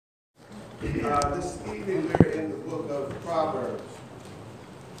This evening we're in the book of Proverbs.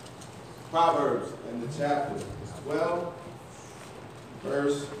 Proverbs and the chapter is 12,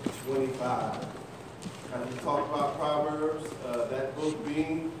 verse 25. As we talk about Proverbs, that book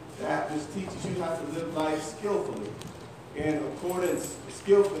being that which teaches you how to live life skillfully,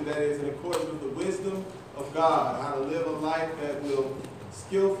 that is, in accordance with the wisdom of God, how to live a life that will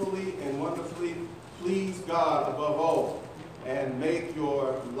skillfully and wonderfully please God above all, and make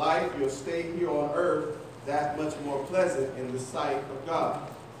your life, your stay here on earth, that much more pleasant in the sight of God.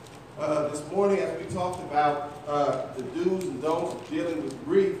 This morning, as we talked about the do's and don'ts of dealing with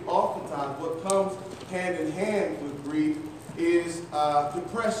grief, oftentimes what comes hand in hand with grief is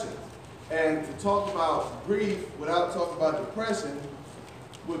depression. And to talk about grief without talking about depression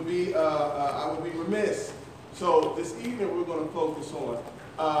would be, I would be remiss. So this evening we're going to focus on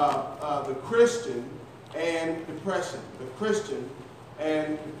the Christian and depression. The Christian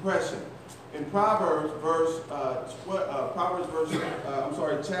and depression. In chapter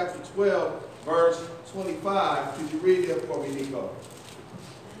 12, verse 25. Could you read it for me, Nico?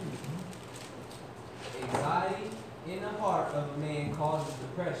 Anxiety in the heart of a man causes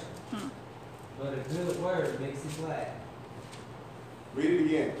depression, but a good word makes it glad. Read it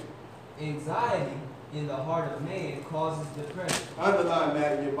again. Anxiety in the heart of man causes depression. Underline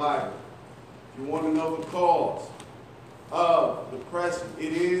that in your Bible. If you want to know the cause of depression,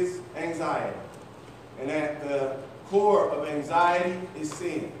 it is anxiety. And at the core of anxiety is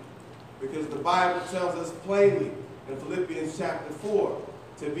sin. Because the Bible tells us plainly in Philippians chapter 4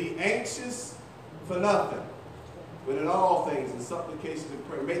 to be anxious for nothing, but in all things, in supplications and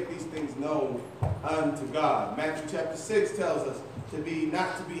prayer, make these things known unto God. Matthew chapter 6 tells us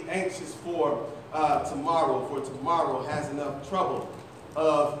not to be anxious for tomorrow, for tomorrow has enough trouble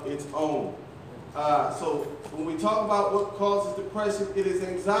of its own. So when we talk about what causes depression, it is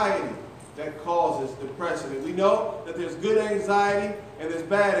anxiety that causes depression. And we know that there's good anxiety and there's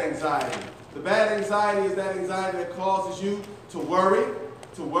bad anxiety. The bad anxiety is that anxiety that causes you to worry,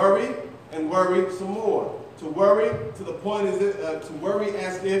 and worry some more. To worry to the point to worry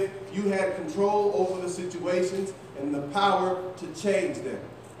as if you had control over the situations and the power to change them.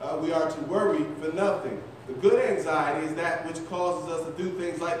 We are to worry for nothing. The good anxiety is that which causes us to do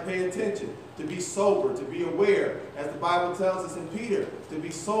things like pay attention, to be sober, to be aware, as the Bible tells us in Peter, to be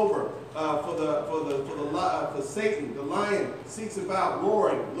sober. For Satan, the lion, seeks about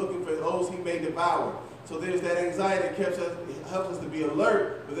roaring, looking for those he may devour. So there's that anxiety that helps us to be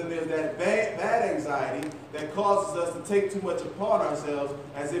alert, but then there's that bad anxiety that causes us to take too much upon ourselves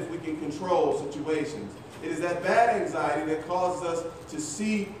as if we can control situations. It is that bad anxiety that causes us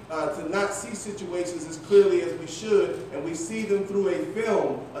to not see situations as clearly as we should, and we see them through a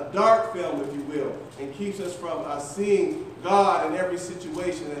film, a dark film, if you will, and keeps us from seeing God in every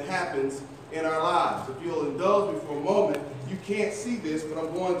situation that happens in our lives. If you'll indulge me for a moment, you can't see this, but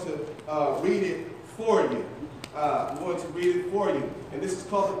I'm going to read it for you. And this is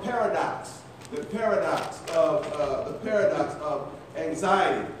called the paradox. The paradox of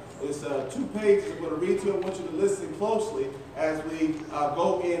anxiety. It's 2 pages I'm going to read to you. I want you to listen closely as we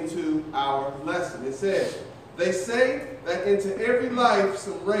go into our lesson. It says, "They say that into every life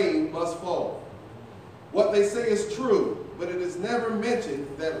some rain must fall. What they say is true, but it is never mentioned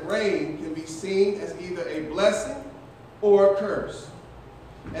that rain can be seen as either a blessing or a curse.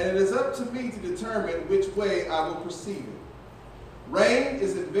 And it is up to me to determine which way I will perceive it. Rain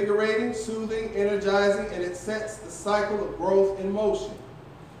is invigorating, soothing, energizing, and it sets the cycle of growth in motion.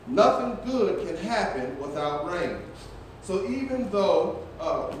 Nothing good can happen without rain. So even though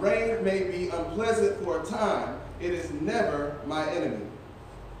rain may be unpleasant for a time, it is never my enemy.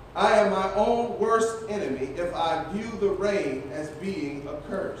 I am my own worst enemy if I view the rain as being a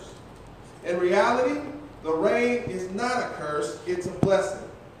curse. In reality, the rain is not a curse, it's a blessing.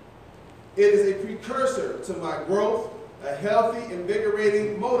 It is a precursor to my growth, a healthy,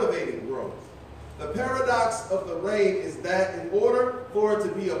 invigorating, motivating growth. The paradox of the rain is that in order for it to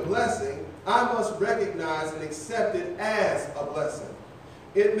be a blessing, I must recognize and accept it as a blessing.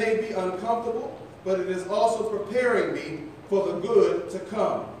 It may be uncomfortable, but it is also preparing me for the good to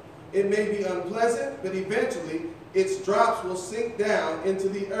come. It may be unpleasant, but eventually its drops will sink down into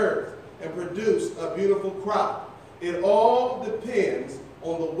the earth and produce a beautiful crop. It all depends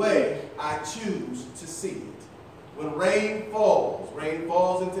on the way I choose to see it. When rain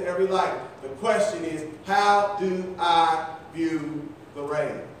falls into every life. The question is, how do I view the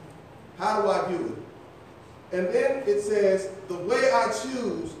rain? How do I view it? And then it says, the way I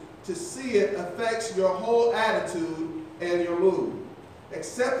choose to see it affects your whole attitude and your mood.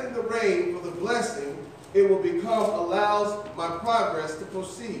 Accepting the rain for the blessing it will become allows my progress to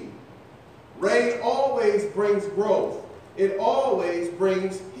proceed. Rain always brings growth. It always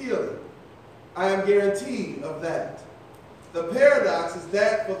brings healing. I am guaranteed of that. The paradox is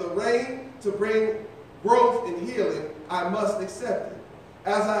that for the rain to bring growth and healing, I must accept it.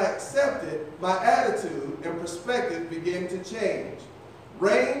 As I accept it, my attitude and perspective begin to change.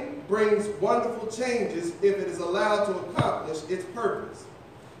 Rain brings wonderful changes if it is allowed to accomplish its purpose.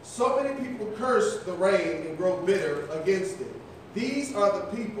 So many people curse the rain and grow bitter against it. These are the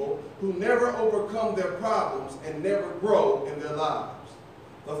people who never overcome their problems and never grow in their lives.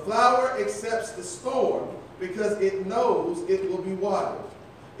 The flower accepts the storm because it knows it will be watered.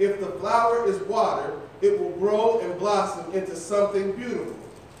 If the flower is watered, it will grow and blossom into something beautiful.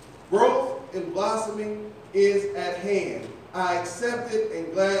 Growth and blossoming is at hand. I accept it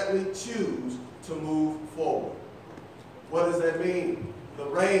and gladly choose to move forward. What does that mean? The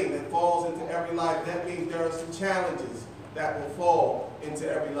rain that falls into every life, that means there are some challenges that will fall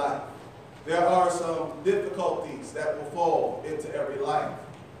into every life. There are some difficulties that will fall into every life.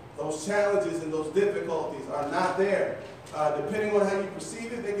 Those challenges and those difficulties are not there. Depending on how you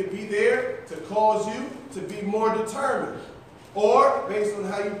perceive it, they could be there to cause you to be more determined. Or, based on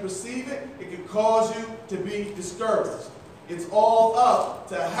how you perceive it, it could cause you to be discouraged. It's all up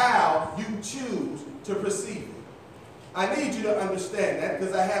to how you choose to perceive it. I need you to understand that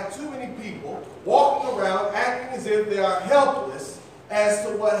because I have too many people walking around acting as if they are helpless as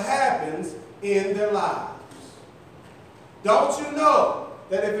to what happens in their lives. Don't you know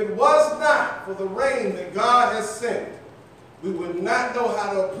that if it was not for the rain that God has sent, we would not know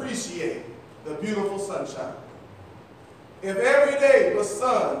how to appreciate the beautiful sunshine? If every day was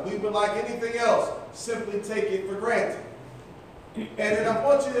sun, we would, like anything else, simply take it for granted. And then I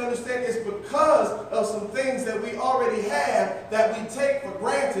want you to understand it's because of some things that we already have that we take for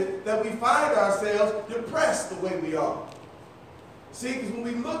granted that we find ourselves depressed the way we are. See, because when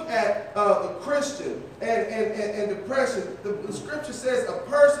we look at the Christian and depression, the scripture says a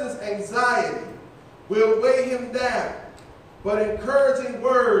person's anxiety will weigh him down, but encouraging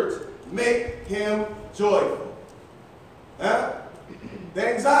words make him joyful. Huh? The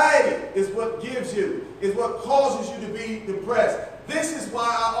anxiety is what gives you, is what causes you to be depressed. This is why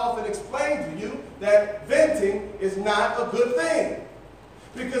I often explain to you that venting is not a good thing.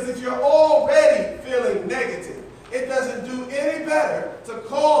 Because if you're already feeling negative, it doesn't do any better to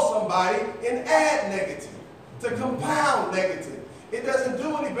call somebody and add negative, to compound negative. It doesn't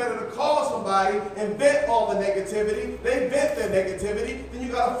do any better to call somebody and vent all the negativity. They vent their negativity, then you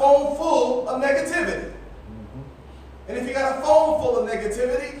got a phone full of negativity. And if you got a phone full of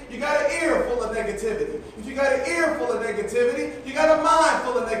negativity, you got an ear full of negativity. If you got an ear full of negativity, you got a mind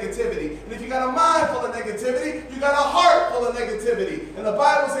full of negativity. And if you got a mind full of negativity, you got a heart full of negativity. And the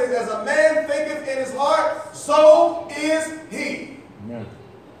Bible says, as a man thinketh in his heart, so is he. Amen.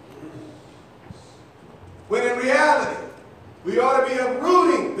 When in reality, we ought to be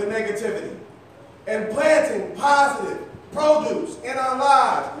uprooting the negativity and planting positive produce in our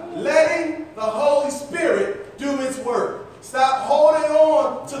lives, letting the Holy Spirit do its work. Stop holding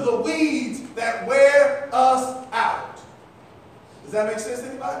on to the weeds that wear us out. Does that make sense to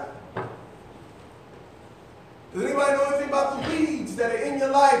anybody? Does anybody know anything about the weeds that are in your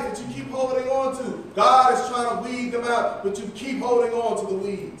life that you keep holding on to? God is trying to weed them out, but you keep holding on to the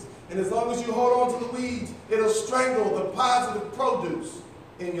weeds. And as long as you hold on to the weeds, it'll strangle the positive produce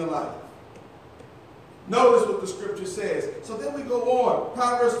in your life. Notice what the scripture says. So then we go on.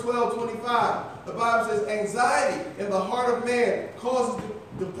 Proverbs 12:25. The Bible says, anxiety in the heart of man causes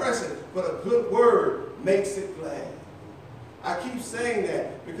depression, but a good word makes it glad. I keep saying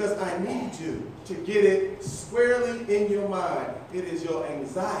that because I need you to get it squarely in your mind. It is your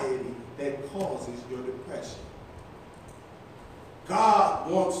anxiety that causes your depression. God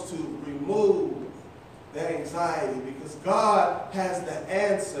wants to remove the anxiety because God has the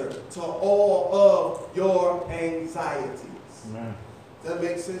answer to all of your anxieties. Amen. Does that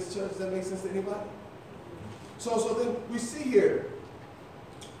make sense, church? Does that make sense to anybody? So then we see here,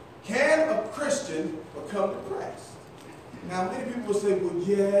 can a Christian become depressed? Now, many people say, well,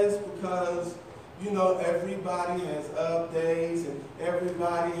 yes, because, everybody has up days and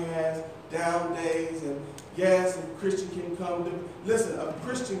everybody has down days. And yes, a Christian can come to... Listen, a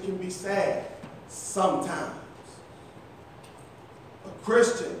Christian can be sad sometimes. A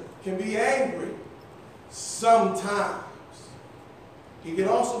Christian can be angry sometimes. He can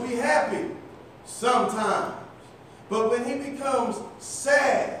also be happy sometimes. But when he becomes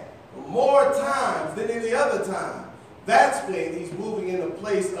sad more times than any other time, that's when he's moving in a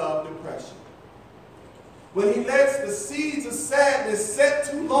place of depression. When he lets the seeds of sadness set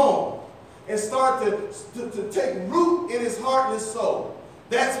too long and start to take root in his heart and his soul,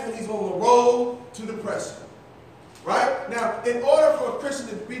 That's when he's on the road to depression. Right? Now, in order for a Christian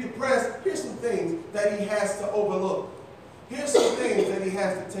to be depressed, here's some things that he has to overlook. Here's some things that he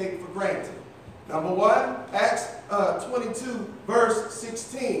has to take for granted. Number one, Acts 22, verse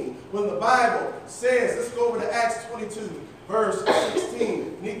 16. When the Bible says, let's go over to Acts 22, verse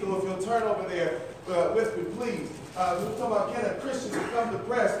 16. Nico, if you'll turn over there with me, please. We're talking about, can a Christian become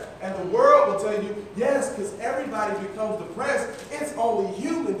depressed? And the world will tell you, yes, because everybody becomes depressed. It's only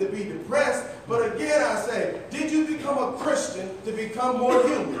human to be depressed. But again, I say, did you become a Christian to become more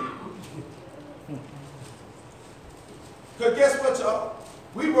human? Because guess what, y'all?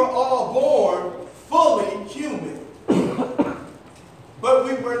 We were all born fully human. But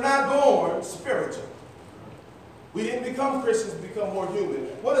we were not born spiritual. We didn't become Christians to become more human.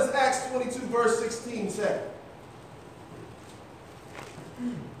 What does Acts 22, verse 16 say?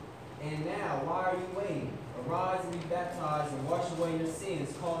 And now, why are you waiting? Arise and be baptized and wash away your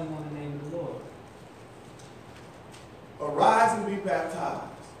sins, calling on the name of the Lord. Arise and be baptized.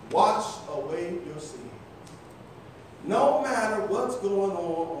 Wash away your sins. No matter what's going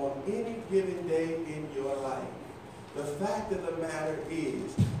on any given day in your life, the fact of the matter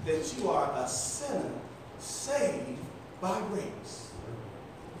is that you are a sinner saved by grace.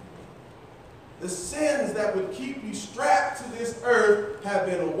 The sins that would keep you strapped to this earth have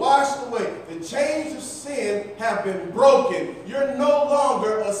been washed away. The chains of sin have been broken. You're no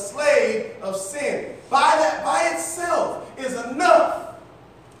longer a slave of sin. By itself is enough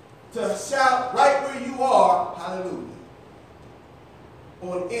to shout right where you are, hallelujah,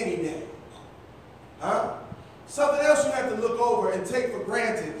 on any day. Huh? Something else you have to look over and take for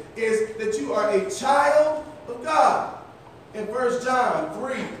granted is that you are a child of God. In 1 John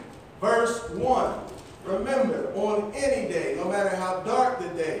 3, verse 1, remember, on any day, no matter how dark the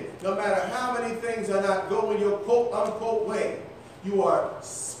day, no matter how many things are not going your quote unquote way, you are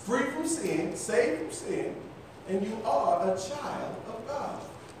free from sin, saved from sin, and you are a child of God.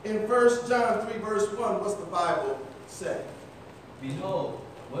 In 1 John 3, verse 1, what's the Bible say? Behold,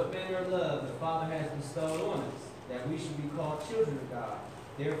 what manner of love the Father has bestowed on us, that we should be called children of God.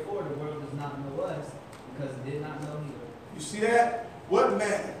 Therefore the world does not know us, because it did not know him. You see that? What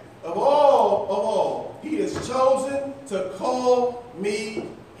manner? Of all, he has chosen to call me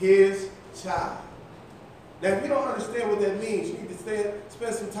his child. Now, if you don't understand what that means, you need to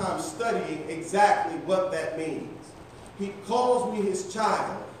spend some time studying exactly what that means. He calls me his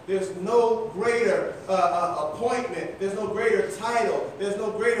child. There's no greater appointment. There's no greater title. There's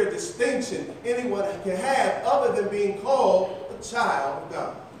no greater distinction anyone can have other than being called a child of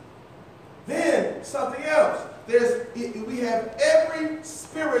God. Then, something else. We have every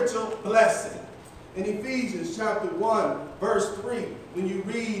spiritual blessing. In Ephesians chapter 1, verse 3, when you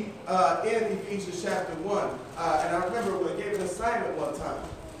read in Ephesians chapter 1, and I remember when I gave an assignment one time,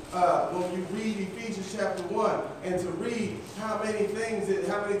 when you read Ephesians chapter 1, and to read how many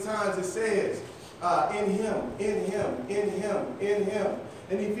times it says, in him, in him, in him, in him.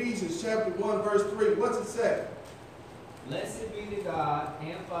 In Ephesians chapter 1, verse 3, what's it say? Blessed be the God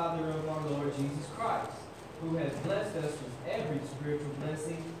and Father of our Lord Jesus Christ, who has blessed us with every spiritual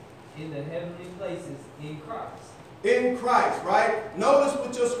blessing in the heavenly places in Christ. In Christ, right? Notice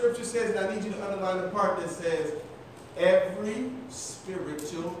what your scripture says, and I need you to underline the part that says, every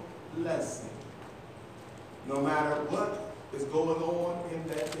spiritual blessing. No matter what is going on in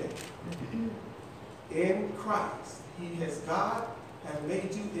that day. In Christ, God has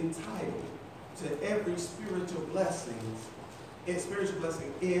made you entitled to every spiritual blessing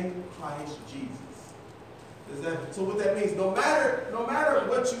in Christ Jesus. So what that means, no matter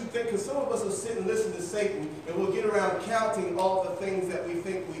what you think, because some of us will sit and listen to Satan and we'll get around counting all the things that we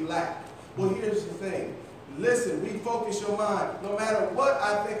think we lack. Well, here's the thing. Listen, refocus your mind. No matter what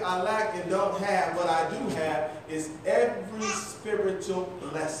I think I lack and don't have, what I do have is every spiritual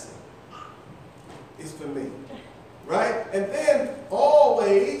blessing is for me. Right? And then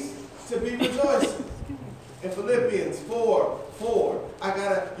always to be rejoicing. In Philippians 4,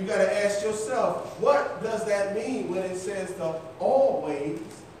 you gotta ask yourself, what does that mean when it says to always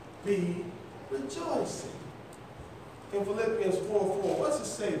be rejoicing? In Philippians 4, what's it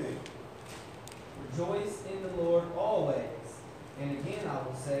say there? Rejoice in the Lord always. And again I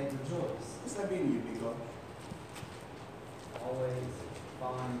will say rejoice. What's that mean to you, Nico? Always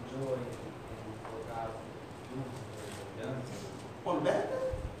find joy in what God has done. On a bad day?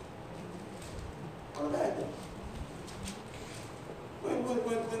 On a bad day.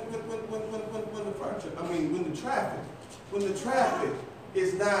 When the traffic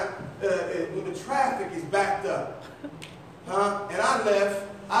is not, when the traffic is backed up, huh? And I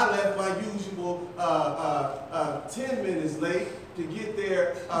left my usual 10 minutes late, to get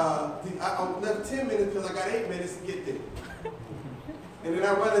there. I left 10 minutes because I got 8 minutes to get there. And then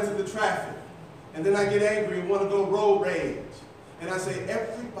I run into the traffic. And then I get angry and want to go road rage. And I say,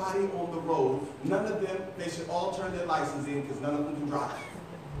 everybody on the road, none of them, they should all turn their license in because none of them can drive.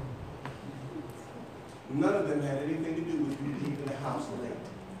 None of them had anything to do with you leaving the house late.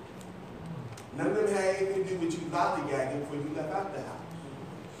 None of them had anything to do with you lollygagging before you left out the house.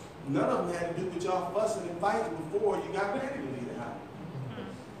 None of them had to do with y'all fussing and fighting before you got ready to leave the house.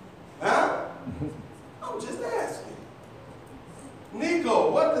 Huh? I'm just asking.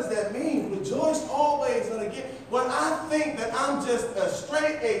 Nico, what does that mean? Rejoice always and again. When I think that I'm just a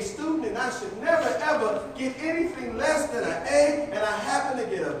straight A student and I should never ever get anything less than an A and I happen to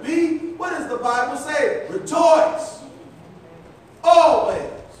get a B, what does the Bible say? Rejoice.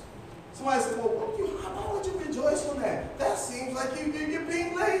 Always. Somebody said, well, why would you rejoice on that? That seems like you're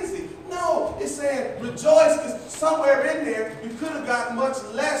being lazy. No, it's saying rejoice because somewhere in there you could have gotten much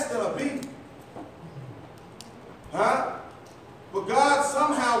less than a B. Huh? But God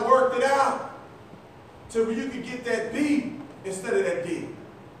somehow worked it out to where you could get that B instead of that D.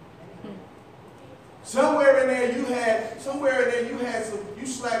 Somewhere in there you had you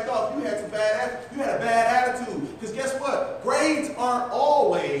slacked off, you had a bad attitude. Because guess what? Grades aren't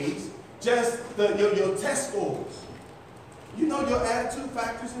always just your test scores. You know your attitude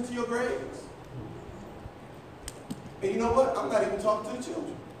factors into your grades. And you know what? I'm not even talking to the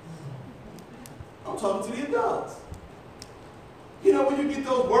children. I'm talking to the adults. You know when you get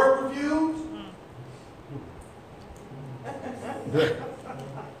those work reviews?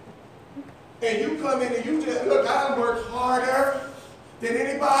 And you come in and you just, look, I done worked harder than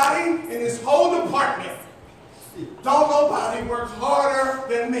anybody in this whole department. Don't nobody work harder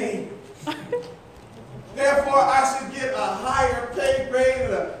than me. Therefore, I should get a higher pay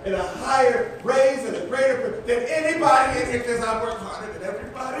grade and a higher raise and a greater than anybody in here because I work harder than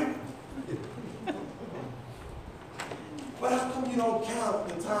everybody. But how come you don't count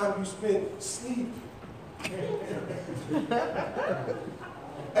the time you spent sleeping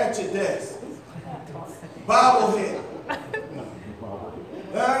at your desk? Bobblehead.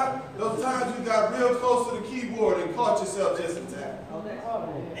 Huh? Those times you got real close to the keyboard and caught yourself just in time.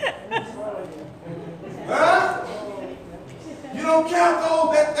 Huh? You don't count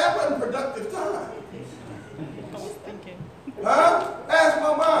those. That wasn't productive time. Huh? Ask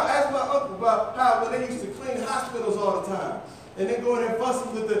my mom, ask my uncle about how when they used to clean hospitals all the time. And they go in there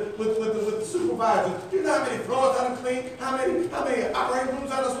fussing with the supervisor. You know how many floors I done cleaned? How many operating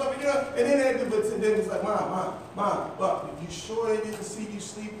rooms I done swept? You know? And then it's like, Mom, you sure they didn't see you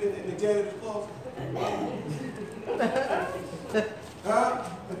sleeping in the janitor's closet? Huh?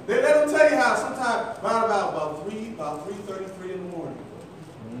 They let them tell you how sometimes around about 3:33 in the morning.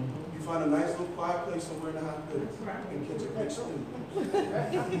 You find a nice little quiet place somewhere in the hospital and catch a big sleep.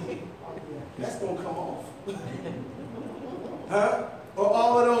 That's gonna come off. Huh? Or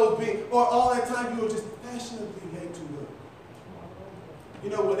all that time you were just passionately late to work. You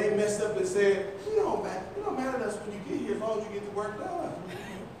know, when they messed up and said, it don't matter to us when you get here as long as you get the work done.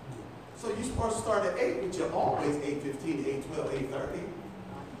 So you're supposed to start at 8, but you're always 8:15, 8:12, 8:30.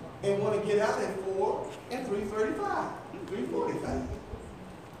 And want to get out at 4 and 3:35, 3:45.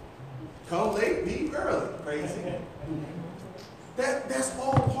 Come late, leave early. Crazy. That's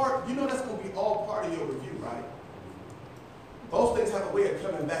all part, you know that's going to be all part of your review, right? Those things have a way of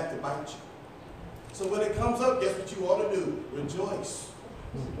coming back to bite you. So when it comes up, guess what you ought to do? Rejoice.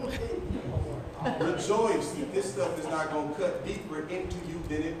 Rejoice that this stuff is not going to cut deeper into you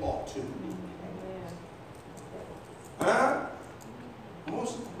than it ought to. Huh?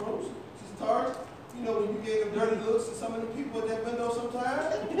 Most of the Rose, Sister Targe, you know when you gave them dirty looks to some of the people at that window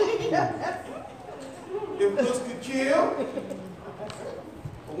sometimes? If looks could kill.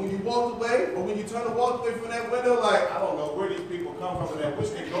 But when you walked away, or when you turned and walked away from that window, like, I don't know where these people come from and I wish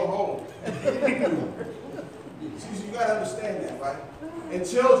they'd go home. See, you got to understand that, right? And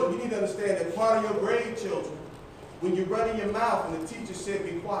children, you need to understand that part of your grade, children, when you run in your mouth and the teacher said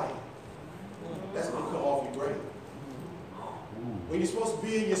be quiet, that's going to come off your grade. When you're supposed to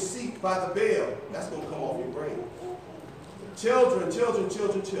be in your seat by the bell, that's going to come off your grade. Children.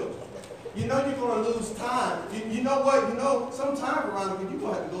 You know you're going to lose time. You know what? You know, sometime around when you're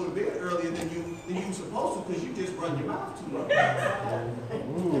going to have to go to bed earlier than you're supposed to because you just run your mouth too much.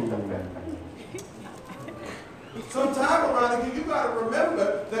 Sometime around here, you got to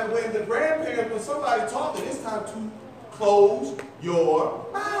remember that when the grandparents, when somebody talking, it's time to close your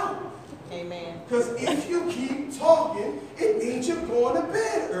mouth. Amen. Because if you keep talking, it means you're going to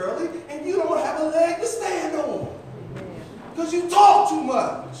bed early and you don't have a leg to stand on. Because you talk too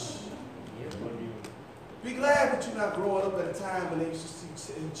much. Be glad that you're not growing up at a time when they used to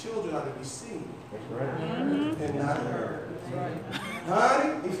see children ought to be seen and not heard.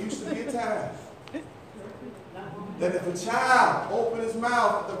 Honey, it used to be a time that if a child opened his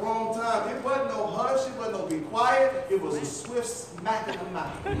mouth at the wrong time, it wasn't no hush, it wasn't no be quiet, it was a swift smack in the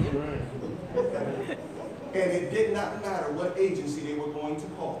mouth. And it did not matter what agency they were going to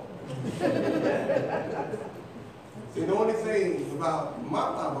call. The only thing about my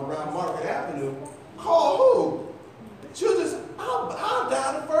mama around Market Avenue, call who? She'll just, I'll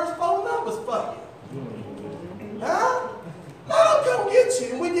dial the first phone numbers for you. Huh? I'll come get you.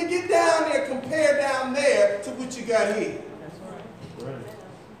 And when you get down there, compare down there to what you got here. I'm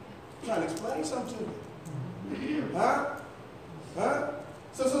trying to explain something to you. Huh?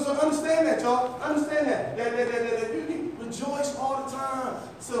 So understand that, y'all. Understand that. That you can rejoice all the time.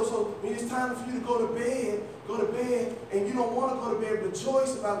 So when it's time for you to go to bed, and you don't want to go to bed,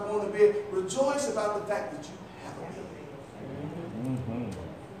 rejoice about going to bed. Rejoice about the fact that you have a bed.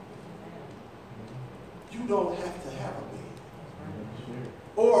 You don't have to have a bed.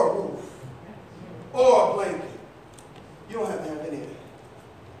 Or a roof. Or a blanket. You don't have to have any of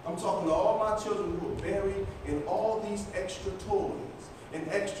that. I'm talking to all my children who are buried in all these extra toys and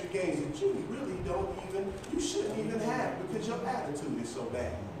extra games that you really you shouldn't even have because your attitude is so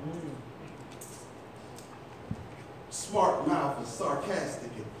bad. Smart mouth and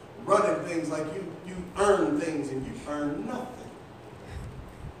sarcastic and running things like you earn things and you earn nothing.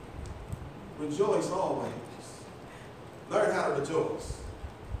 Rejoice always. Learn how to rejoice.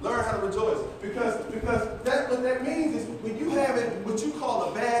 Learn how to rejoice. Because that's what that means is when you have what you call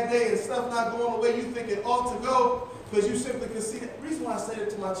a bad day and stuff not going the way you think it ought to go, because you simply can see that. The reason why I say that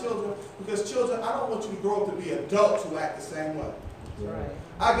to my children, because children, I don't want you to grow up to be adults who act the same way. Right.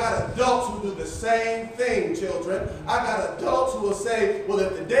 I got adults who do the same thing, children. I got adults who will say, well,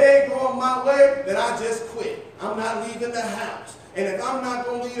 if the day ain't going my way, then I just quit. I'm not leaving the house. And if I'm not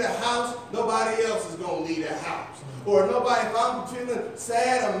going to leave the house, nobody else is going to leave the house. Or if I'm feeling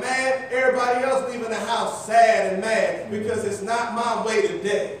sad or mad, everybody else leaving the house sad and mad because it's not my way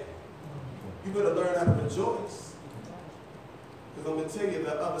today. You better learn how to rejoice. Because I'm going to tell you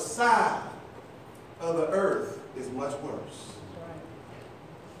the other side of the earth is much worse.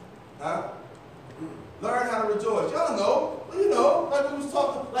 Huh? Learn how to rejoice. Y'all know, like we was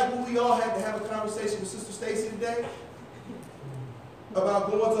talking, like when we all had to have a conversation with Sister Stacy today about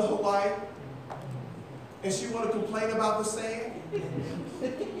going to Hawaii. And she want to complain about the sand.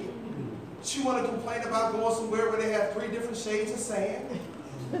 She want to complain about going somewhere where they have 3 different shades of sand.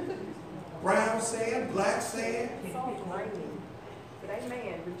 Brown sand, black sand. It's all raining. But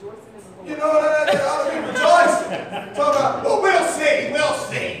amen, rejoicing is the Lord. You know that ought to be rejoicing. Talk about, well, we'll see.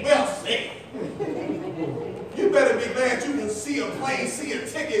 You better be glad you can see a plane, see a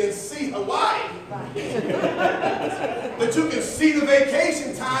ticket, and see Hawaii. That you can see the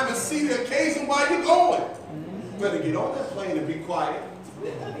vacation time and see the occasion while you're going. You better get on that plane and be quiet.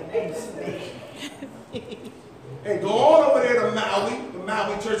 And go on over there to Maui, the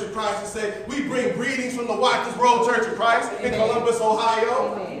Maui Church of Christ, and say, we bring greetings from the Watkins Road Church of Christ in Columbus,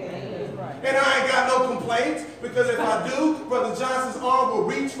 Ohio. And I ain't got no complaints, because if I do, Brother Johnson's arm will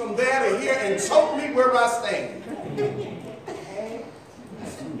reach from there to here and choke me where I stand.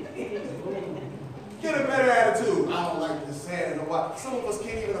 Get a better attitude. I don't like the sand in the water. Some of us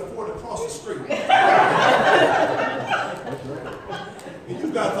can't even afford to cross the street. And you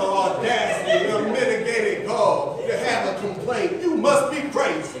got the audacity, the unmitigated gall to have a complaint. You must be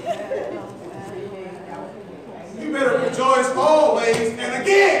crazy. You better rejoice always, and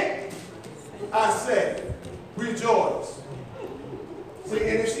again, I say, rejoice. See,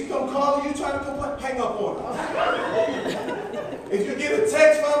 and if she come calling you trying to complain, hang up on her. If you get a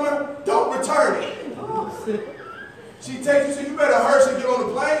text from her, don't return it. She texts you, so you better hurry and get on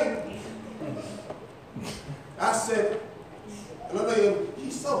the plane. I said, and I know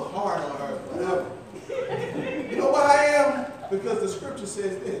he's so hard on her, whatever. You know why I am? Because the scripture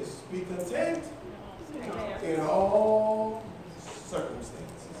says this, be content in all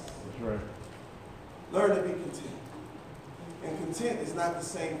circumstances. That's right. Learn to be content. And content is not the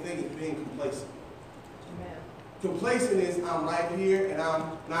same thing as being complacent. Amen. Complacent is I'm right here and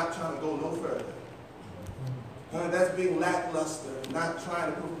I'm not trying to go no further. That's being lackluster, not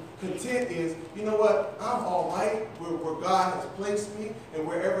trying to go. Content is, you know what, I'm all right where God has placed me, and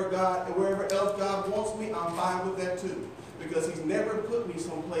wherever else God wants me, I'm fine with that too. Because he's never put me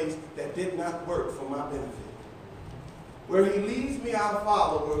someplace that did not work for my benefit. Where he leads me, I'll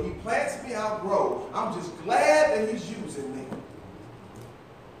follow. Where he plants me, I'll grow. I'm just glad that he's using me.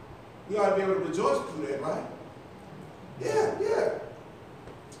 We ought to be able to rejoice through that, right? Yeah.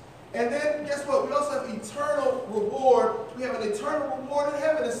 And then, guess what? We also have eternal reward. We have an eternal reward in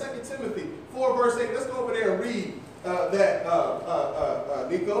heaven in 2 Timothy 4, verse 8. Let's go over there and read that,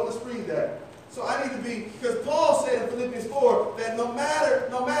 Nico. Let's read that. So I need to be, because Paul said in Philippians 4 that matter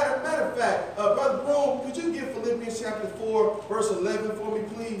of fact, Brother Broom, could you give Philippians chapter 4, verse 11 for me,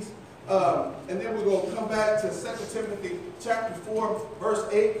 please? And then we're going to come back to 2 Timothy chapter 4, verse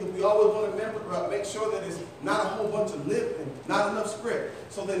 8, because we always want to remember, make sure that it's not a whole bunch of lip and not enough script.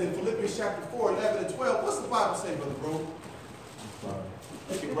 So then in Philippians chapter 4, 11 and 12, what's the Bible say, Brother Broom? Sorry.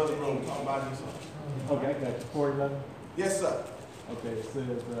 Thank you, Brother Broom, talking about you something. Okay, I got you. 4:11. Yes, sir. Okay, it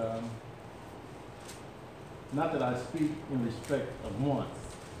says, not that I speak in respect of wants,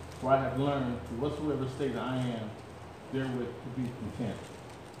 for I have learned to whatsoever state I am, therewith to be content.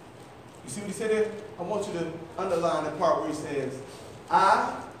 You see what he said there? I want you to underline the part where he says,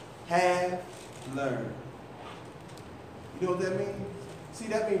 I have learned. You know what that means? See,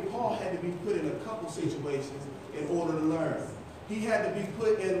 that means Paul had to be put in a couple situations in order to learn. He had to be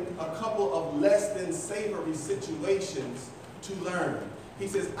put in a couple of less than savory situations to learn. He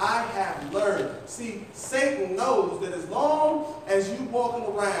says, I have learned. See, Satan knows that as long as you walking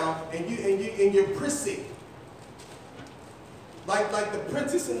around and you're prissy, like the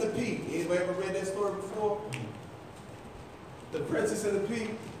Princess and the Pea. Anybody ever read that story before? The Princess and the Pea.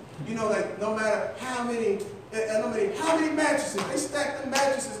 You know, like no matter how many mattresses, they stacked the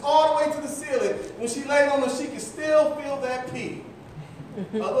mattresses all the way to the ceiling. When she laid on them, she could still feel that pea.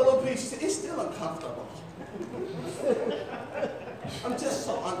 A little pea. She said, it's still uncomfortable. I'm just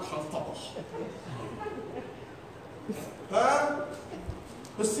so uncomfortable. Huh?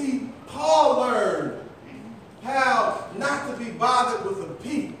 But see, Paul learned how not to be bothered with a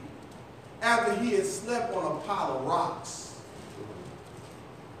pea after he had slept on a pile of rocks.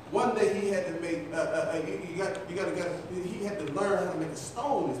 One day he had to make, he had to learn how to make a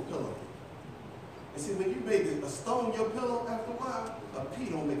stone his pillow. And see, when you make a stone your pillow, after a while, a pea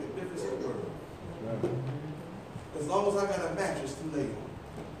don't make a difference in the world. Right. As long as I got a mattress to lay on,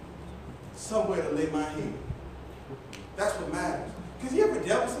 somewhere to lay my head. That's what matters. Because you ever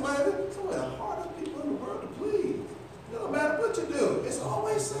dealt with somebody, some of the hardest people in the world to please. It don't matter what you do, it's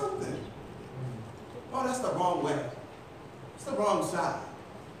always something. Oh, that's the wrong way. It's the wrong side.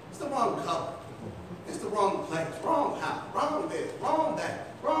 It's the wrong color. It's the wrong place, wrong house, wrong this, wrong that,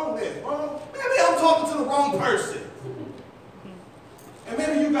 wrong this, wrong. Maybe I'm talking to the wrong person. And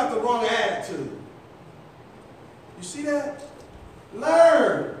maybe you got the wrong attitude. You see that?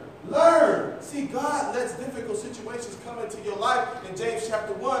 Learn. Learn. See, God lets difficult situations come into your life in James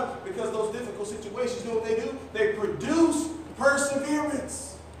chapter 1 because those difficult situations, you know what they do? They produce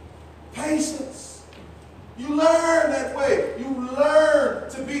perseverance, patience. You learn that way. You learn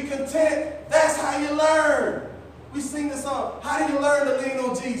to be content. That's how you learn. We sing the song, how do you learn to lean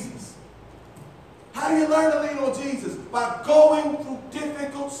on Jesus? How do you learn to lean on Jesus? By going through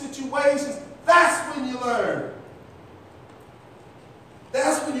difficult situations. That's when you learn.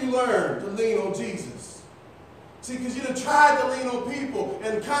 That's when you learn to lean on Jesus. See, because you done tried to lean on people,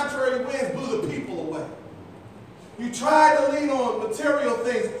 and contrary winds blew the people away. You tried to lean on material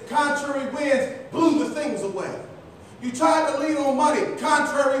things, contrary winds blew the things away. You tried to lean on money,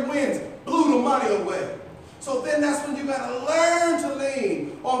 contrary winds blew the money away. So then that's when you got to learn to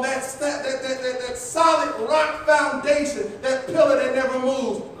lean on that solid rock foundation, that pillar that never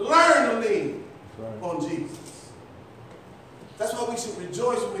moves. Learn to lean on Jesus. That's why we should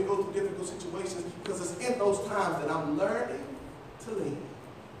rejoice when we go through difficult situations, because it's in those times that I'm learning to lean.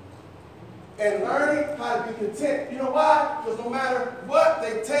 And learning how to be content. You know why? Because no matter what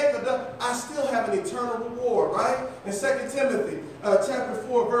they take or do, I still have an eternal reward, right? In 2 Timothy chapter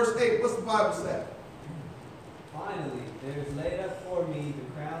 4, verse 8, what's the Bible say? Finally, there is laid up for me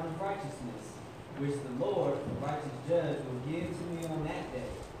the crown of righteousness, which the Lord, the righteous judge, will give to me on that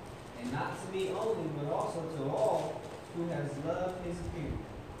day. And not to me only, but also to all who has loved his appearing.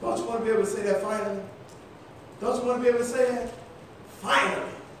 Don't you want to be able to say that finally? Don't you want to be able to say that?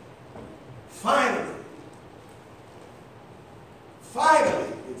 Finally. Finally. Finally,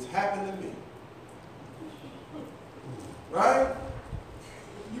 it's happened to me. Right?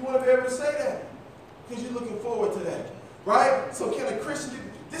 You want to be able to say that because you're looking forward to that. Right? So can a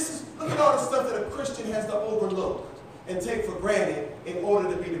Christian, look at all the stuff that a Christian has to overlook and take for granted in order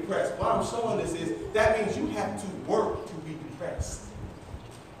to be depressed. What I'm showing this is that means you have to work to be depressed.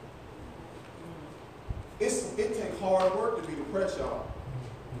 It takes hard work to be depressed, y'all.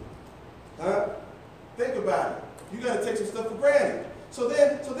 Huh? Think about it. You got to take some stuff for granted. So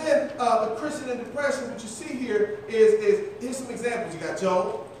then, the Christian in depression, what you see here is here's some examples. You got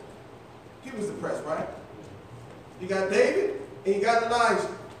Job. He was depressed, right? You got David, and you got Elijah.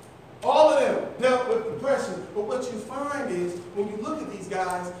 All of them dealt with depression. But what you find is, when you look at these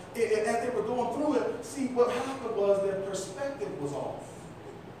guys, as they were going through it, see, what happened was their perspective was off.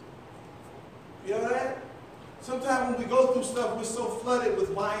 You know that? Sometimes when we go through stuff, we're so flooded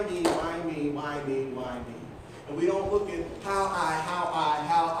with why me, why me, why me, why me. And we don't look at how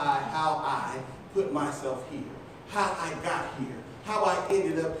I put myself here, how I got here, how I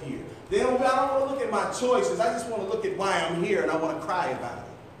ended up here. Then I don't want to look at my choices. I just want to look at why I'm here, and I want to cry about it.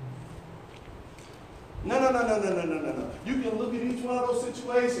 No. You can look at each one of those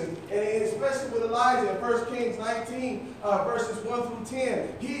situations, and especially with Elijah in 1 Kings 19, verses 1 through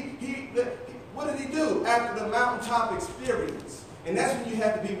 10. What did he do after the mountaintop experience? And that's when you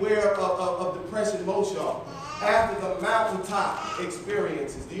have to beware of depression most, y'all. After the mountaintop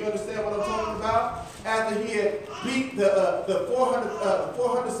experiences. Do you understand what I'm talking about? After he had beat the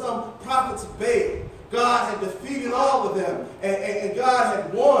 400 some prophets of Baal, God had defeated all of them, and God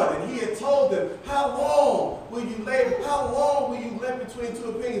had won, and he had told them, how long will you labor? How long will you limp between two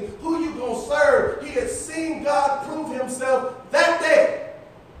opinions? Who you going to serve? He had seen God prove himself that day.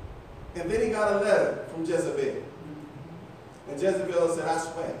 And then he got a letter from Jezebel. And Jezebel said, I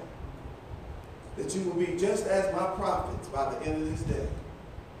swear that you will be just as my prophets by the end of this day.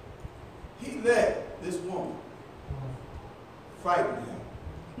 He let this woman frighten him.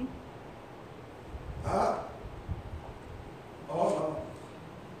 Oh no.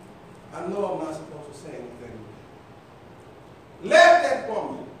 I know I'm not supposed to say anything. Let that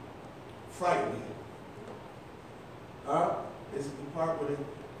woman frighten him. This is the part where they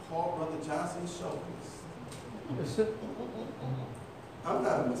call Brother Johnson chauvinist. I'm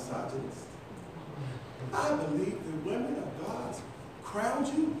not a misogynist. I believe the women of God crowned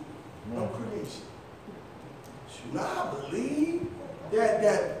you of creation. Should I believe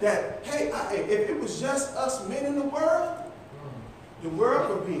that hey, if it was just us men in the world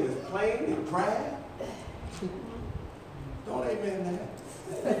would be as plain and drab? Don't amen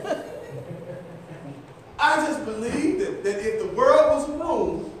that. I just believe that if the world was a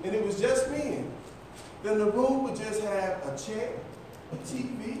room and it was just men, then the room would just have a chair, a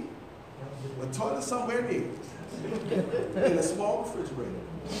TV, a toilet somewhere near, and a small refrigerator.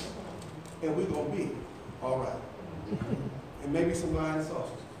 And we're going to be all right. And maybe some wine and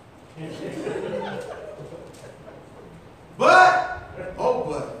sausage. But,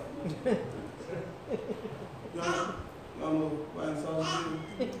 y'all know wine and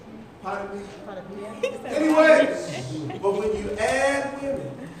sausage? Pottery? Anyway, but when you add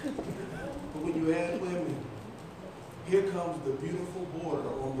women, here comes the beautiful border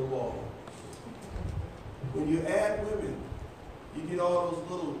on the wall. When you add women, you get all those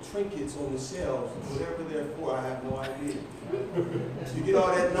little trinkets on the shelves, whatever they're for, I have no idea. You get all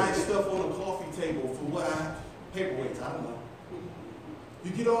that nice stuff on the coffee table for paperweights, I don't know.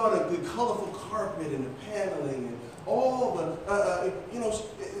 You get all the colorful carpet and the paneling and all the,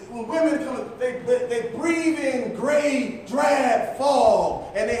 when women come, they breathe in gray, drab fog,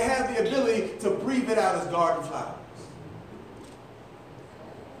 and they have the ability to breathe it out as garden flowers.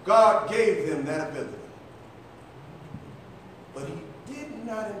 God gave them that ability. But he did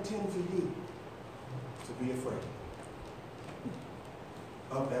not intend for you to be afraid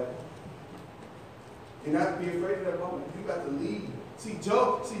of that woman. You're not to be afraid of that woman. You got to lead. You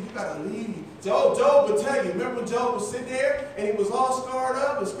got to lead. Job would tell you. Remember when Job was sitting there and he was all scarred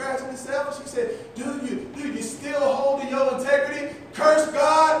up and scratching himself? And she said, do you still hold to your integrity? Curse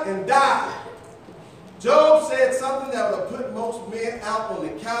God and die. Job said something that would have put most men out on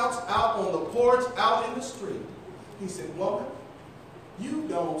the couch, out on the porch, out in the street. He said, woman, you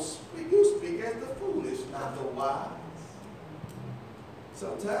don't speak. You speak as the foolish, not the wise.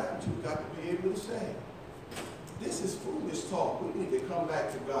 Sometimes you've got to be able to say, this is foolish talk. We need to come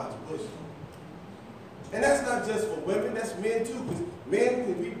back to God's wisdom. And that's not just for women, that's men too, because men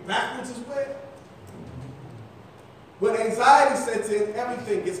can be backwards as well. When anxiety sets in,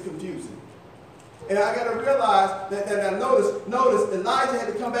 everything gets confusing. And I got to realize that I noticed Elijah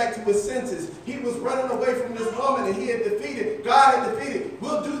had to come back to his senses. He was running away from this woman and he had defeated. God had defeated.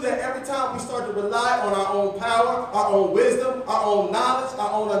 We'll do that every time we start to rely on our own power, our own wisdom, our own knowledge,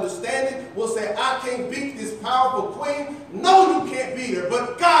 our own understanding. We'll say, I can't beat this powerful queen. No, you can't beat her,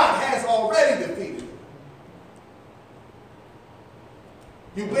 but God has already defeated her.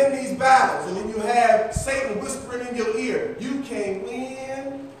 You win these battles and then you have Satan whispering in your ear, you can't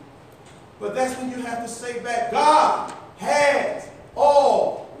win. But that's when you have to say back, God has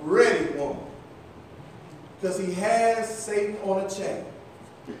already won. Because he has Satan on a chain.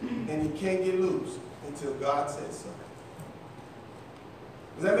 And he can't get loose until God says so.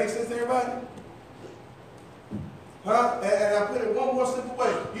 Does that make sense to everybody? Huh? And I put it one more simple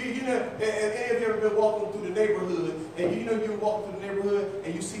way. You know, and any of you ever been walking through the neighborhood, and you know you're walking through the neighborhood,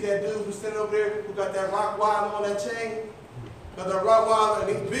 and you see that dude who's sitting over there who got that Rottweiler on that chain? Got that Rottweiler, and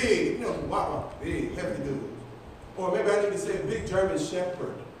he's big. You know, Rottweiler, big, heavy dude. Or maybe I need to say a big German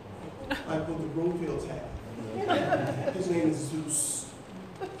Shepherd, like with the Broomfield tag. His name is Zeus.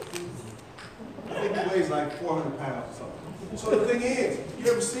 I think he weighs like 400 pounds or something. So the thing is,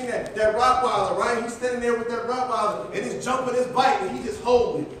 you ever seen that Rottweiler, right? He's standing there with that Rottweiler, and he's jumping his bike, and he just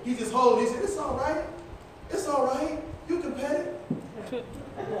holding it. He just holding it. He said, it's all right. It's all right. You can pet it.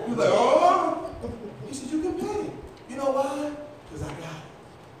 You're like, oh. He said, you can pet it. You know why? Because I got it.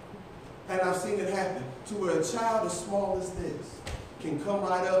 And I've seen it happen to where a child as small as this can come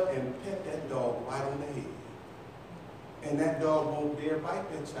right up and pet that dog right on the head. And that dog won't dare bite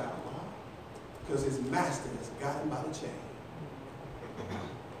that child. Why? Because his master has got him by the chain.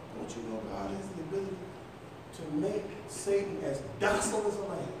 Don't you know God has the ability to make Satan as docile as a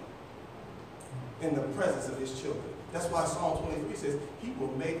lamb in the presence of his children? That's why Psalm 23 says, he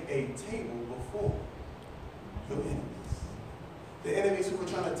will make a table before your enemies. The enemies who are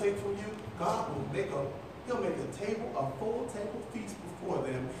trying to take from you, God will he'll make a table, a full table feast before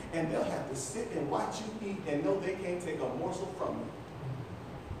them, and they'll have to sit and watch you eat and know they can't take a morsel from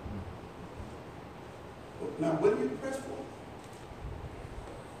you. Now, what are you pressed for?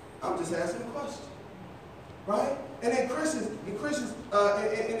 I'm just asking a question, right? And then Christians, in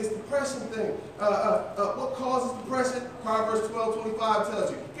this depression thing, what causes depression? Proverbs 12:25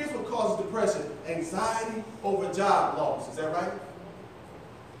 tells you. Here's what causes depression: anxiety over job loss. Is that right?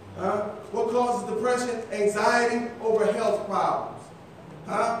 What causes depression? Anxiety over health problems.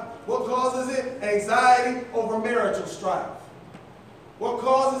 What causes it? Anxiety over marital strife. What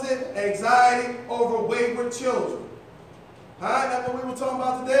causes it? Anxiety over wayward children. That's what we were talking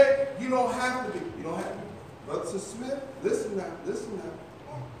about today. You don't have to be. You don't have to be. Brother Smith, listen now. Listen now.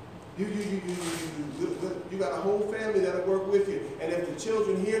 You got a whole family that'll work with you. And if the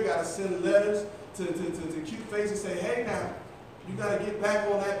children here got to send letters to Cute Face and say, hey now, you got to get back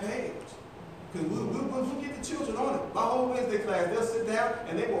on that page. Because we'll get the children on it. My whole Wednesday class, they'll sit down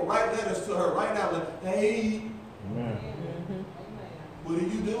and they will write letters to her right now. Like, hey, what are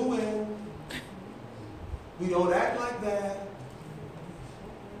you doing? We don't act like that.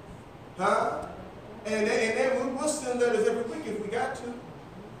 And then we'll send letters every week if we got to.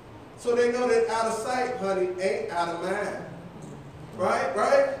 So they know that out of sight, honey, ain't out of mind.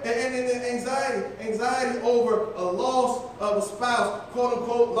 Right? And then anxiety over a loss of a spouse, quote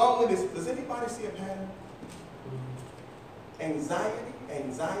unquote, loneliness. Does anybody see a pattern? Anxiety.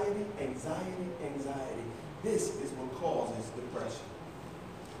 This is what causes depression.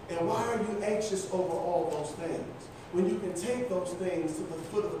 And why are you anxious over all those things when you can take those things to the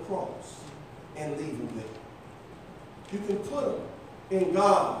foot of the cross and leave them there? You can put them in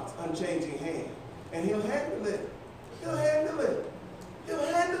God's unchanging hand, and he'll handle it. He'll handle it. He'll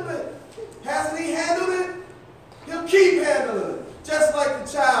handle it. Hasn't he handled it? He'll keep handling it. Just like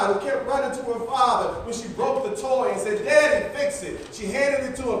the child who kept running to her father when she broke the toy and said, Daddy, fix it. She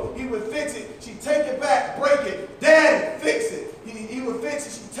handed it to him. He would fix it. She'd take it back, break it. Daddy, fix it. He would fix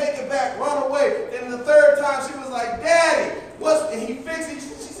it. She'd take it back, run away. Then the third time she was like, Daddy, and he fixed it.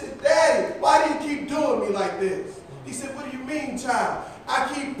 She said, Daddy, why do you keep doing me like this? He said, what do you mean, child?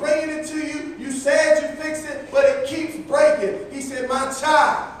 I keep bringing it to you. You said you fixed it, but it keeps breaking. He said, my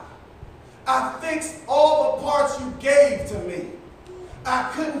child, I fixed all the parts you gave to me.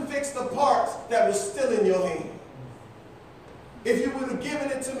 I couldn't fix the parts that were still in your hand. If you would have given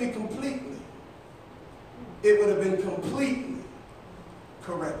it to me completely, it would have been completely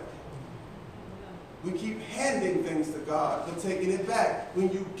corrected. We keep handing things to God, but taking it back.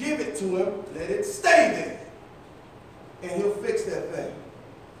 When you give it to him, let it stay there. And he'll fix that thing.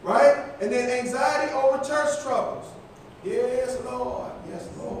 Right? And then anxiety over church troubles. Yes, Lord. Yes,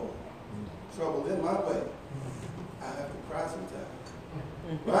 Lord. Trouble in my way. I have to cry sometimes.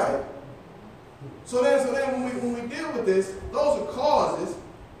 Right? So then when we deal with this, those are causes,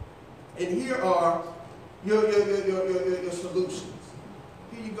 and here are your solutions.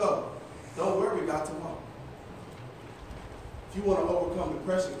 Here you go. Don't worry about tomorrow. If you want to overcome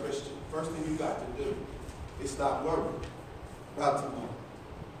depression, Christian, first thing you got to do is stop worrying about tomorrow.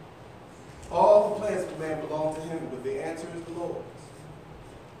 All the plans of man belong to him, but the answer is the Lord's.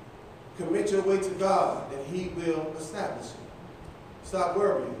 Commit your way to God, and he will establish it. Stop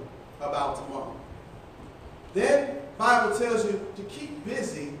worrying about tomorrow. Then, the Bible tells you to keep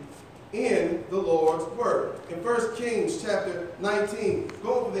busy in the Lord's word. In 1 Kings chapter 19,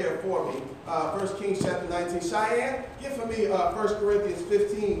 go over there for me. 1 Kings chapter 19. Cheyenne, get for me 1 Corinthians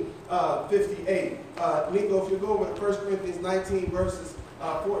 15, 58. Nico, if you go over to 1 Corinthians 19, verses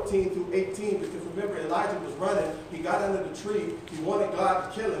 14 through 18, because remember, Elijah was running. He got under the tree. He wanted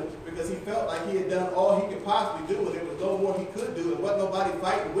God to kill him because he felt like he had done all he could possibly do, and there was no more he could do, and wasn't nobody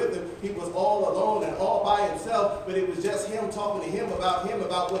fighting with him. He was all alone and all by himself, but it was just him talking to him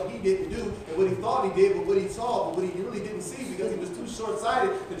about what he didn't do and what he thought he did, but what he saw, but what he really didn't see because he was too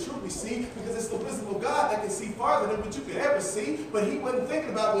short-sighted to truly see, because it's the wisdom of God that can see farther than what you could ever see, but he wasn't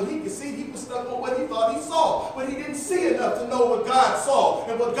thinking about what he could see. He was stuck on what he thought he saw, but he didn't see enough to know what God saw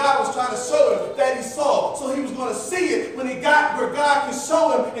and what God was trying to show him that he saw. So he was going to see it when he got where God could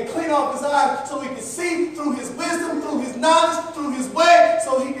show him and clean off his eyes so he could see through his wisdom, through his knowledge, through his way,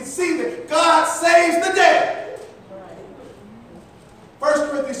 so he could see that God saves the dead. 1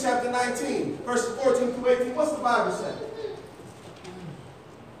 Corinthians chapter 19, verses 14 through 18. What's the Bible say?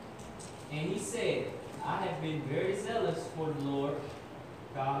 And he said, I have been very zealous for the Lord,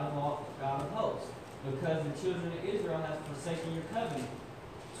 God of hosts, because the children of Israel have forsaken your covenant,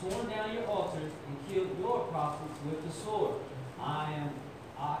 torn down your altars, and killed your prophets with the sword. I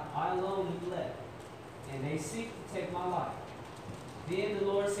alone am left, and they seek to take my life. Then the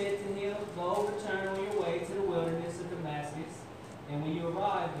Lord said to him, go return on your way to the wilderness of Damascus, and when you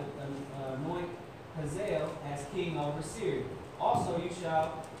arrive, anoint Hazael as king over Syria. Also you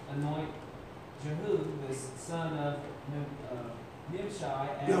shall anoint Jehu, the son of Nimshi,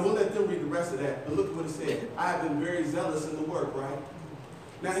 as... Now we'll let them read the rest of that, but look at what it said. I have been very zealous in the work, right?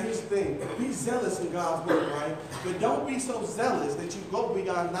 Now here's the thing, be zealous in God's work, right? But don't be so zealous that you go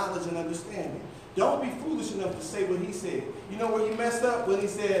beyond knowledge and understanding. Don't be foolish enough to say what he said. You know where he messed up? When he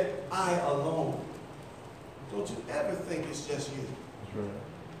said, I alone. Don't you ever think it's just you. That's right.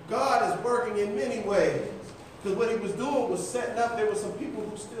 God is working in many ways. Because what he was doing was setting up, there were some people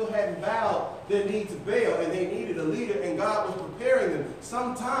who still hadn't bowed their knee to Baal, and they needed a leader, and God was preparing them.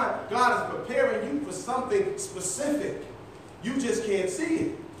 Sometimes God is preparing you for something specific. You just can't see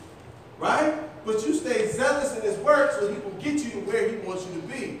it, right? But you stay zealous in his work so he will get you to where he wants you to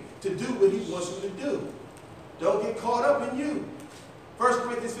be, to do what he wants you to do. Don't get caught up in you. 1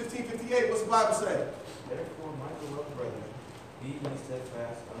 Corinthians 15:58, what's the Bible say? Therefore, my beloved brethren, be ye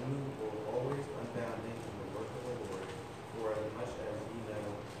steadfast, unmovable, always abounding in the work of the Lord, for as much as ye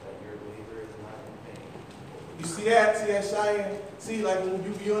know that your labor is not in vain. You see that? See that, Cheyenne? See, like when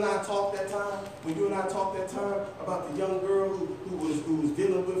you and I talked that time, about the young girl who was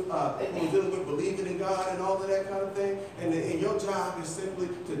dealing with believing in God and all of that kind of thing, and your job is simply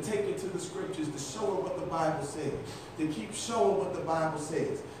to take her to the scriptures, to show her what the Bible says, to keep showing what the Bible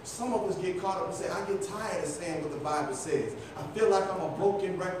says. Some of us get caught up and say, I get tired of saying what the Bible says. I feel like I'm a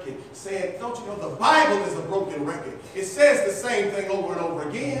broken record. Saying, don't you know the Bible is a broken record? It says the same thing over and over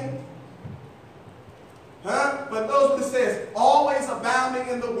again. Huh? But notice what it says, always abounding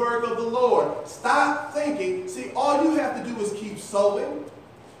in the work of the Lord. Stop thinking. See, all you have to do is keep sowing,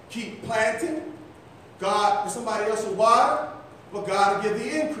 keep planting. God, somebody else will water, but God will give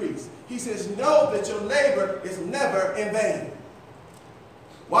the increase. He says, know that your labor is never in vain.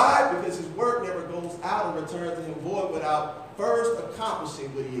 Why? Because his work never goes out and returns to him void without first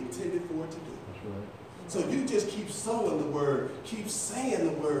accomplishing what he intended for it to do. That's right. So you just keep sowing the word, keep saying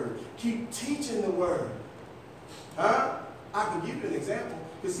the word, keep teaching the word. Huh? I can give you an example.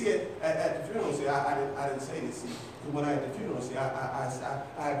 Because see, at the funeral, see, I didn't say this. See, when I at the funeral, see,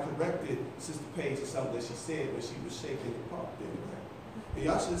 I corrected Sister Paige to something that she said when she was shaking the pump. And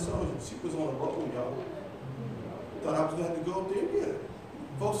y'all should have saw her. She was on a roll, y'all. Thought I was going to have to go up there and get her.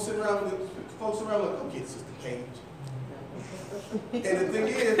 Folks around like, go get Sister Paige. And the thing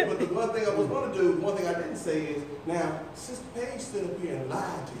is, but the one thing I was going to do, one thing I didn't say is, now, Sister Paige stood up here and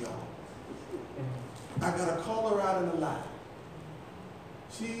lied to y'all. I got to call her out in a lie.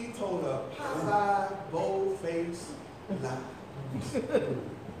 She told a pie, bold-faced lie.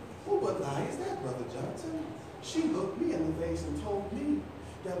 Well, what lie is that, Brother Johnson? She looked me in the face and told me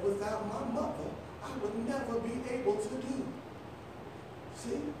that without my mother, I would never be able to do.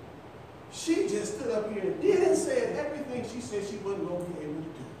 See? She just stood up here and did and said everything she said she wasn't going to be able to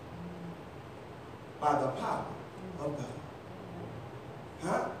do. By the power of God.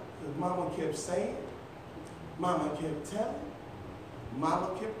 Huh? Because Mama kept saying, Mama kept telling,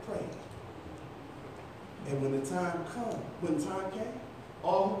 Mama kept praying. And when the time came,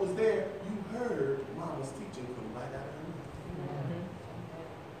 all who was there, you heard Mama's teaching come right out of her mouth.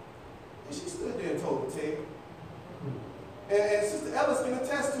 And she stood there and told the tale. And Sister Ellis can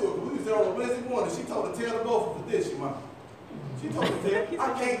attest to it, because we was there on a Wednesday morning. She told the tale to both of us, did she, Mama? She told me, Ted,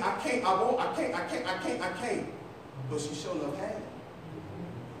 I can't, I won't, I can't. But she sure enough had it.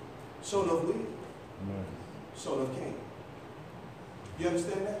 Sure enough will. Amen. Sure enough can't. You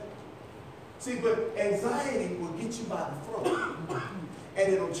understand that? See, but anxiety will get you by the throat.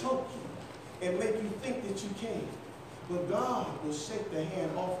 And it'll choke you and make you think that you can't. But God will shake the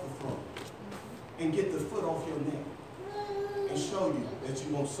hand off the throat and get the foot off your neck and show you that you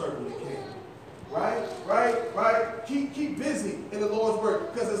most certainly can. Right? Keep busy in the Lord's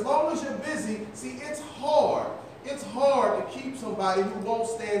work. Because as long as you're busy, see, it's hard. It's hard to keep somebody who won't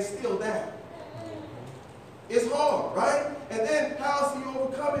stand still down. It's hard, right? And then how else do you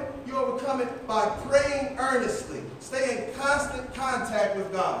overcome it? You overcome it by praying earnestly. Stay in constant contact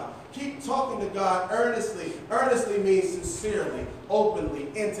with God. Keep talking to God earnestly. Earnestly means sincerely, openly,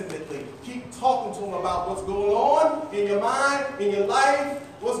 intimately. Keep talking to Him about what's going on in your mind, in your life.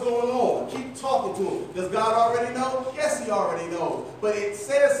 What's going on? Keep talking to Him. Does God already know? Yes, He already knows. But it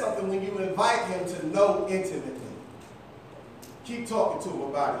says something when you invite Him to know intimately. Keep talking to Him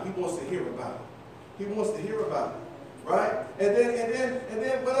about it. He wants to hear about it. He wants to hear about it. Right? And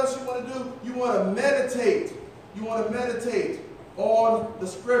then what else you want to do? You want to meditate. You want to meditate on the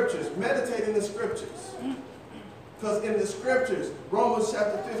scriptures. Meditate in the scriptures. Because in the scriptures, Romans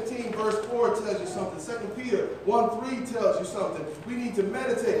chapter 15, verse 4 tells you something. 2 Peter 1:3 tells you something. We need to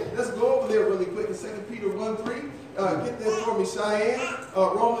meditate. Let's go over there really quick in 2 Peter 1:3. Get that for me, Cheyenne.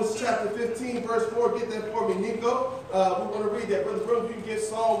 Romans chapter 15, verse 4. Get that for me, Nico. We want to read that. Brother Broom, you can get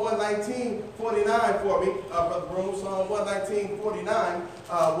Psalm 119:49 for me. Brother Broom, Psalm 119:49.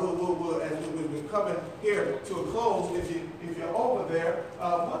 We're coming here to a close. If you're over there,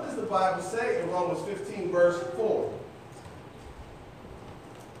 what does the Bible say in Romans 15, verse 4?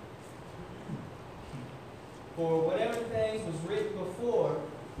 For whatever things was written before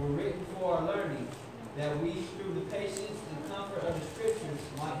were written for our learning, that we, through the patience and comfort of the Scriptures,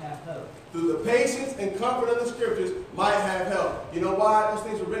 might have hope. Through the patience and comfort of the Scriptures might have help. You know why those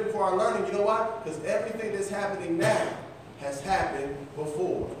things were written for our learning? You know why? Because everything that's happening now has happened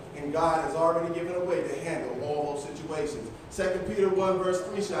before. And God has already given a way to handle all those situations. 2 Peter 1 verse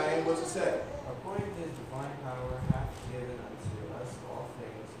 3, Cheyenne, what's it say? According to His divine power hath given unto us all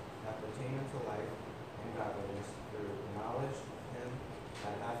things that pertain unto life and godliness through the knowledge of Him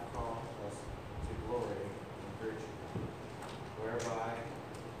that hath called us to glory and virtue, whereby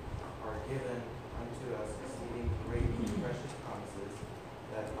are given unto us exceeding great and precious promises,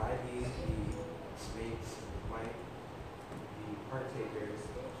 that by these we might be partakers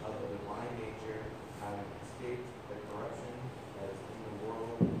of the divine nature, having escaped the corruption that is in the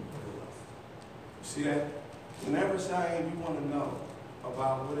world through lust. You see that? Whenever, Cheyenne, you want to know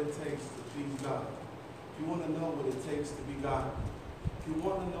about what it takes to please God, if you want to know what it takes to be God, if you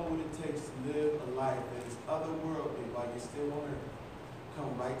want to know what it takes to live a life that is otherworldly while you're still on earth, come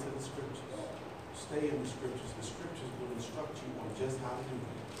right to the Scriptures. Stay in the Scriptures. The Scriptures will instruct you on just how to do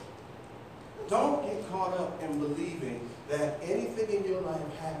that. Don't get caught up in believing that anything in your life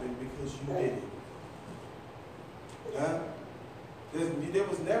happened because you did it. Huh? There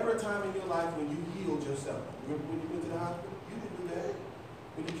was never a time in your life when you healed yourself. Remember when you went to the hospital? You didn't do that.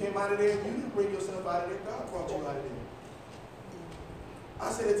 When you came out of there, you didn't bring yourself out of there. God brought you out of there. I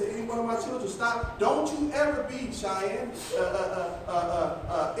said it to any one of my children. Stop. Don't you ever be, Cheyenne,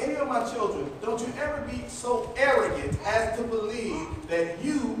 any of my children, don't you ever be so arrogant as to believe that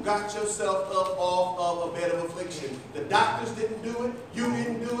you got yourself up off of a bed of affliction. The doctors didn't do it, you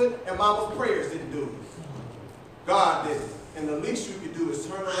didn't do it, and mama's prayers didn't do it. God did it. And the least you could do is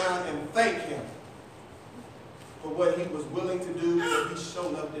turn around and thank Him for what He was willing to do that He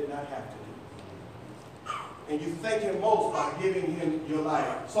shown up did not have to do. And you thank Him most by giving Him your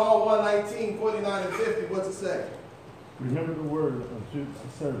life. Psalm 119, 49 and 50, what's it say? Remember the word unto the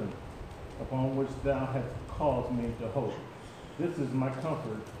servant, upon which thou hast caused me to hope. This is my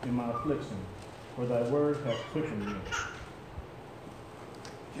comfort in my affliction, for thy word hath quickened me.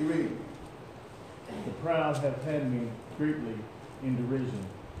 Keep reading. The proud have had me greatly in derision,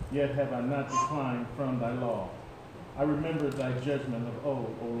 yet have I not declined from thy law. I remember thy judgment of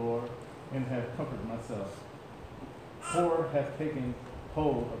old, O Lord, and have comforted myself. Horror hath taken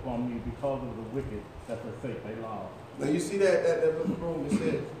hold upon me because of the wicked that forsake thy law. Now you see that little room, it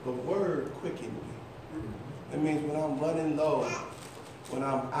said, the word quickened me. That means when I'm running low, when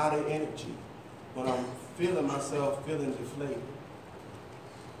I'm out of energy, when I'm feeling myself feeling deflated,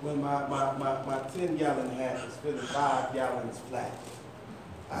 when my 10-gallon hat is feeling 5 gallons flat,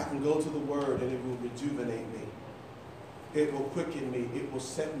 I can go to the word and it will rejuvenate me. It will quicken me. It will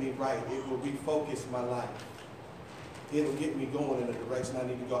set me right. It will refocus my life. It'll get me going in the direction I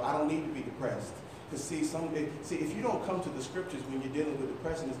need to go. I don't need to be depressed. Because see, if you don't come to the scriptures when you're dealing with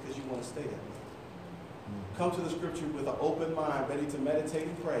depression, it's because you want to stay there. Come to the scripture with an open mind, ready to meditate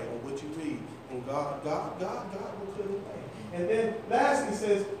and pray on what you read. And God will clear the way. And then lastly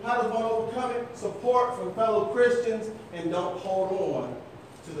says, how does one overcome it? Support from fellow Christians and don't hold on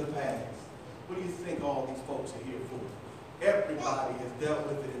to the past. What do you think all these folks are here for? Everybody has dealt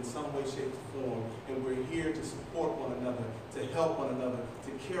with it in some way, shape, or form, and we're here to support one another, to help one another,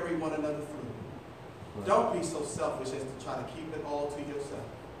 to carry one another through. Right. Don't be so selfish as to try to keep it all to yourself.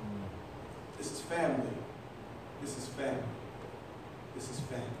 This is family. This is family. This is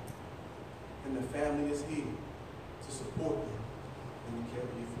family. And the family is here to support you and to carry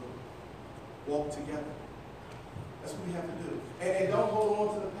you through. Walk together. That's what we have to do. And don't hold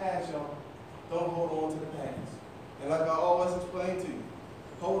on to the past, y'all. Don't hold on to the past. And like I always explain to you,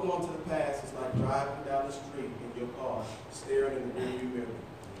 holding on to the past is like driving down the street in your car, staring in the rearview mirror.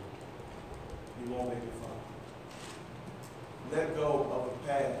 You won't make it far. Let go of the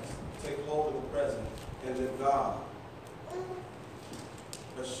past. Take hold of the present and let God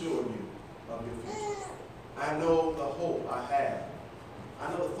assure you of your future. I know the hope I have.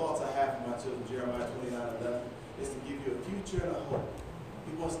 I know the thoughts I have for my children. Jeremiah 29:11 is to give you a future and a hope.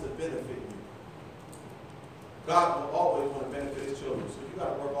 He wants to benefit you. God will always want to benefit his children, so you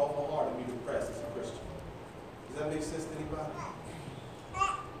got to work awful hard to be depressed as a Christian. Does that make sense to anybody?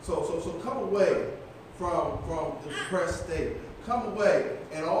 So come away from the depressed state. Come away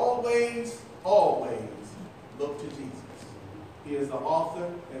and always look to Jesus. He is the author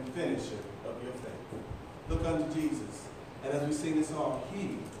and finisher of your faith. Look unto Jesus. And as we sing this song,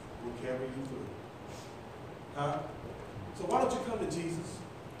 he will carry you through. Huh? So why don't you come to Jesus?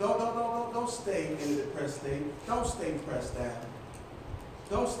 Don't stay in a depressed state. Don't stay pressed down.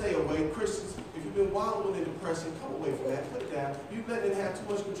 Don't stay away. Christians, if you've been wallowing in depression, come away from that. Put it down. You let it have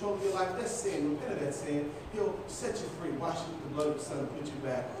too much control of your life. That's sin. Repent of that sin. He'll set you free. Wash you with the blood of the Son and put you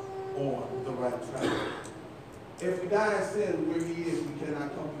back on the right track. If we die in sin where he is, we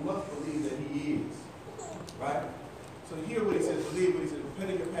cannot come. We must believe that he is. Right? So hear what he says. Believe what he says.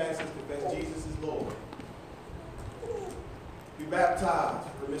 Repent of your past sins. Confess Jesus is Lord. Be baptized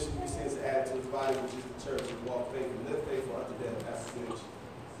for remission of your sins, added to his body, which is the church, and walk faithfully, live faithful unto death, after which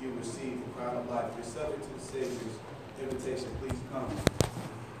you receive the crown of life. If you're subject to the Savior's invitation, please come.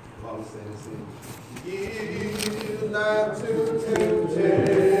 While we say this in. Give not to tempt